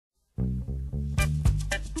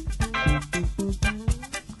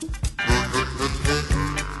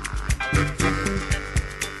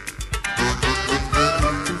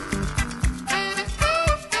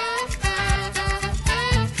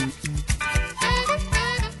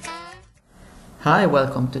Hi,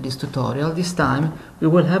 welcome to this tutorial. This time we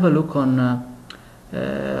will have a look on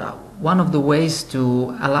one of the ways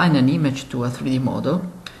to align an image to a 3D model,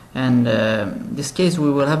 and in this case we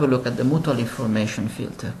will have a look at the mutual information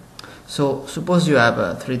filter. So suppose you have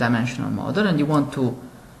a three-dimensional model and you want to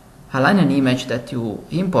align an image that you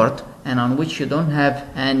import and on which you don't have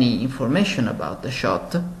any information about the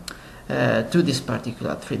shot to this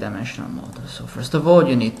particular three-dimensional model. So first of all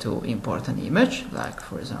you need to import an image, like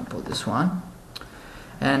for example this one.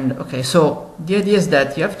 And okay, so the idea is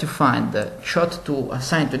that you have to find the shot to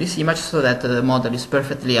assign to this image so that the model is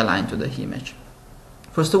perfectly aligned to the image.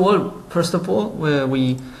 First of all,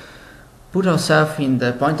 we put ourselves in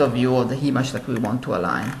the point of view of the image that we want to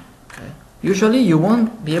align. Okay. Usually you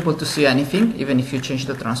won't be able to see anything even if you change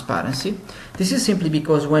the transparency. This is simply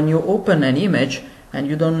because when you open an image and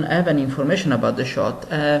you don't have any information about the shot,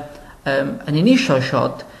 an initial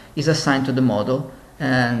shot is assigned to the model.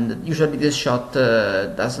 And usually this shot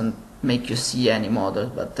doesn't make you see any model,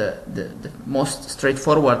 but the most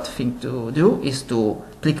straightforward thing to do is to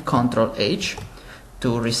click Ctrl H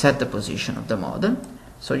to reset the position of the model,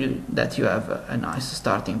 so that you have a nice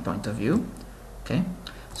starting point of view. Okay.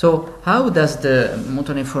 So how does the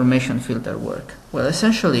mutual information filter work? Well,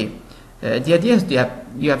 essentially the idea is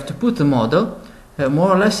you have to put the model more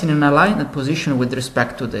or less in an aligned position with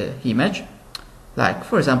respect to the image. Like,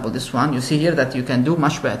 for example, this one, you see here that you can do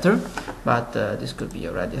much better, but this could be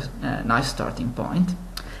already a nice starting point.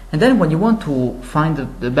 And then when you want to find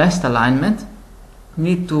the best alignment, you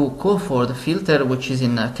need to call for the filter which is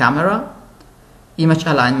in camera, image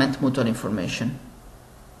alignment, mutual information.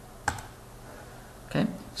 Okay,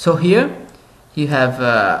 so here you have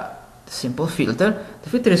a simple filter. The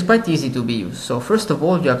filter is quite easy to be used. So first of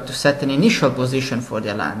all, you have to set an initial position for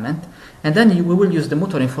the alignment, and then we will use the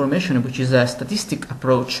mutual information, which is a statistic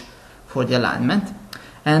approach for the alignment.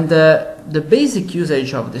 And the basic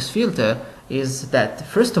usage of this filter is that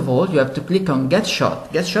first of all you have to click on Get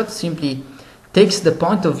Shot. Get Shot simply takes the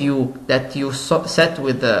point of view that you set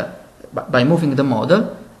with by moving the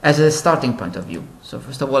model as a starting point of view. So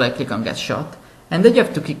first of all I click on Get Shot, and then you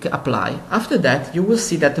have to click Apply. After that you will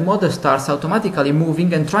see that the model starts automatically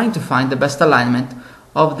moving and trying to find the best alignment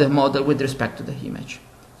of the model with respect to the image.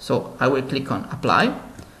 So I will click on Apply,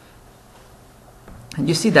 and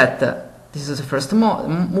you see that this is the first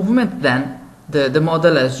movement. Then the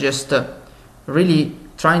model has just really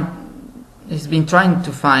has been trying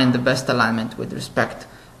to find the best alignment with respect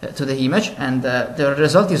to the image, and the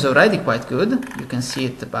result is already quite good. You can see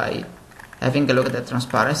it by having a look at the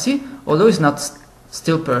transparency, although it's not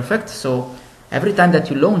still perfect. So every time that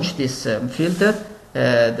you launch this filter,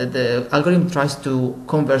 the algorithm tries to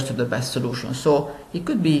converge to the best solution. So it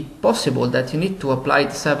could be possible that you need to apply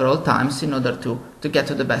it several times in order to get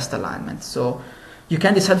to the best alignment. So you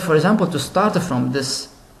can decide, for example, to start from this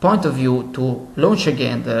point of view to launch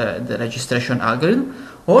again the registration algorithm,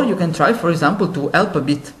 or you can try, for example, to help a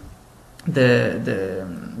bit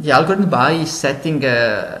the algorithm by setting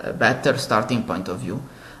a better starting point of view.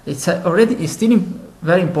 It's still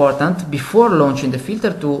very important before launching the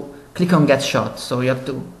filter to click on Get Shot. So you have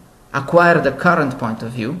to acquire the current point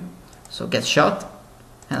of view. So Get Shot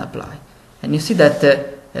and Apply. And you see that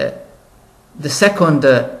the second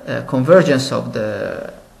convergence of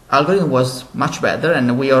the algorithm was much better,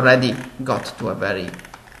 and we already got to a very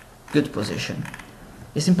good position.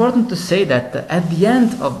 It's important to say that at the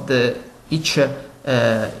end of each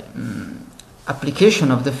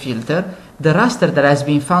application of the filter, the raster that has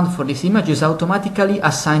been found for this image is automatically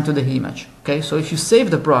assigned to the image. Okay, so if you save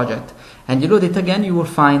the project and you load it again, you will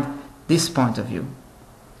find this point of view.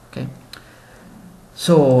 Okay,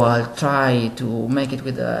 so I'll try to make it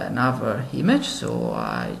with another image. So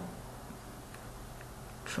I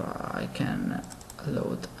can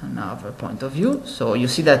load another point of view. So you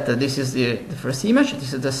see that this is the first image,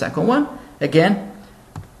 this is the second one. Again,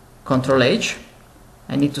 Ctrl H.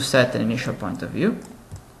 I need to set an initial point of view.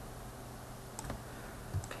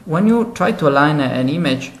 When you try to align an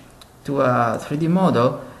image to a 3D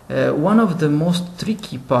model, one of the most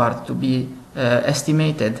tricky parts to be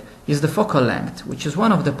estimated is the focal length, which is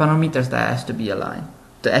one of the parameters that has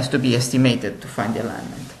to be estimated to find the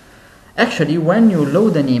alignment. Actually, when you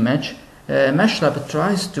load an image, MeshLab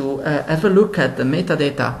tries to have a look at the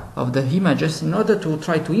metadata of the images in order to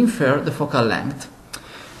try to infer the focal length.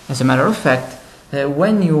 As a matter of fact,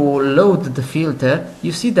 when you load the filter,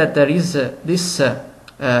 you see that there is this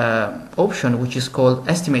option which is called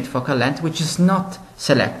Estimate Focal Length, which is not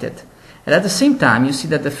selected. And at the same time, you see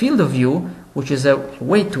that the field of view, which is a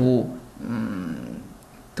way to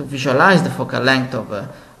visualize the focal length of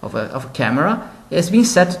a camera, has been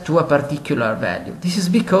set to a particular value. This is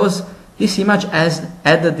because this image has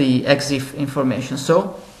added the EXIF information,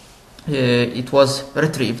 so it was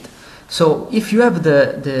retrieved. So if you have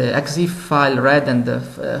the EXIF file read and the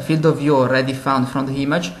field of view already found from the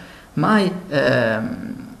image, my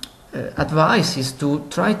advice is to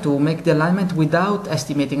try to make the alignment without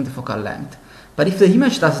estimating the focal length. But if the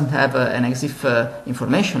image doesn't have an EXIF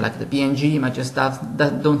information, like the PNG images that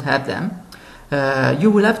don't have them,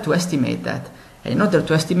 you will have to estimate that. And in order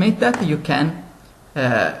to estimate that, you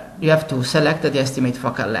have to select the estimate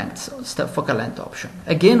focal length option.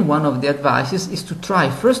 Again, one of the advices is to try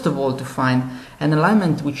first of all to find an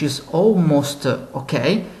alignment which is almost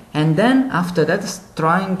okay, and then after that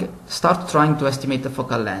start trying to estimate the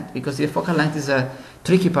focal length, because the focal length is a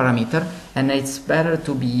tricky parameter and it's better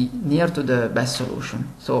to be near to the best solution.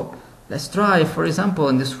 So let's try, for example,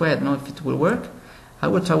 in this way. I don't know if it will work. I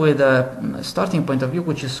will try with a starting point of view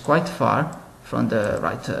which is quite far from the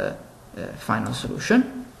right final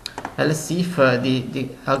solution. Let's see if the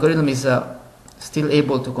algorithm is still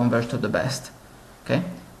able to converge to the best. Okay,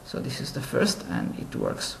 so this is the first and it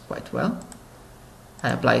works quite well. I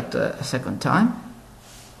apply it a second time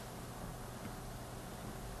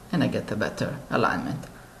and I get a better alignment.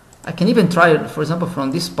 I can even try, for example,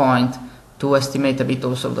 from this point to estimate a bit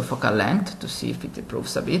also the focal length to see if it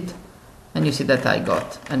improves a bit, and you see that I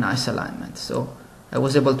got a nice alignment. So I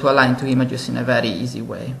was able to align two images in a very easy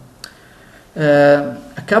way.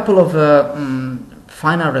 A couple of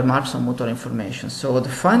final remarks on motor information. So the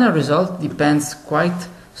final result depends quite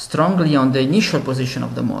strongly on the initial position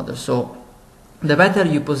of the model. So the better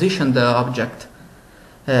you position the object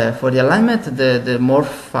for the alignment,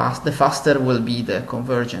 the faster will be the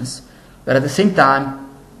convergence. But at the same time,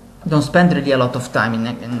 don't spend really a lot of time in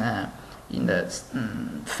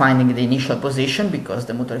finding the initial position, because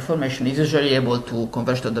the motor information is usually able to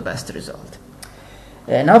converge to the best result.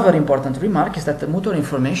 Another important remark is that the motor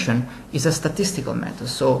information is a statistical method.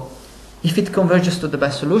 So if it converges to the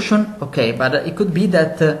best solution, okay, but it could be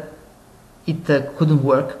that it couldn't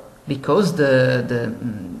work because the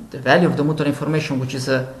value of the motor information, which is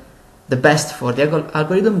the best for the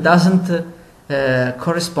algorithm, doesn't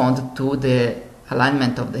correspond to the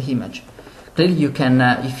alignment of the image. Clearly, you can,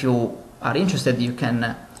 if you are interested, you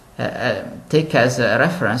can take as a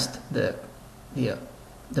reference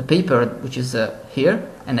the paper which is here,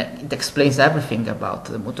 and it explains everything about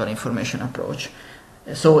the motor information approach.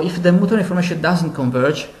 So if the motor information doesn't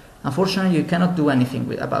converge, unfortunately you cannot do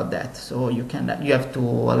anything about that. So you have to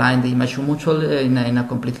align the image mutually in a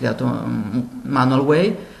completely manual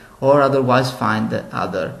way, or otherwise find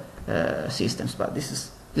other systems. But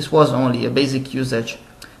this was only a basic usage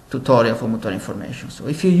tutorial for motor information. So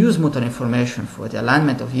if you use motor information for the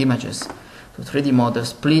alignment of images to 3D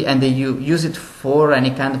models, and you use it for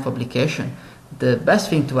any kind of application, the best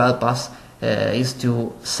thing to help us is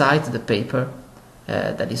to cite the paper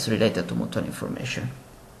that is related to motor information.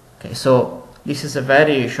 Okay, so this is a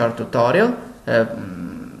very short tutorial.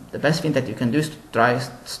 The best thing that you can do is to try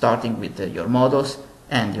starting with your models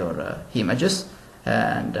and your images.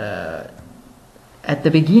 And at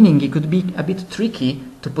the beginning, it could be a bit tricky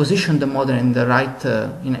to position the model in the right,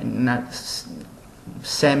 in a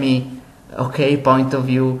semi-okay point of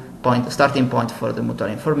view, starting point for the motor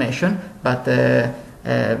information. But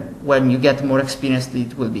when you get more experience,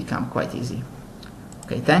 it will become quite easy.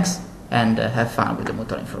 Okay, thanks, and have fun with the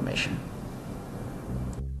motor information.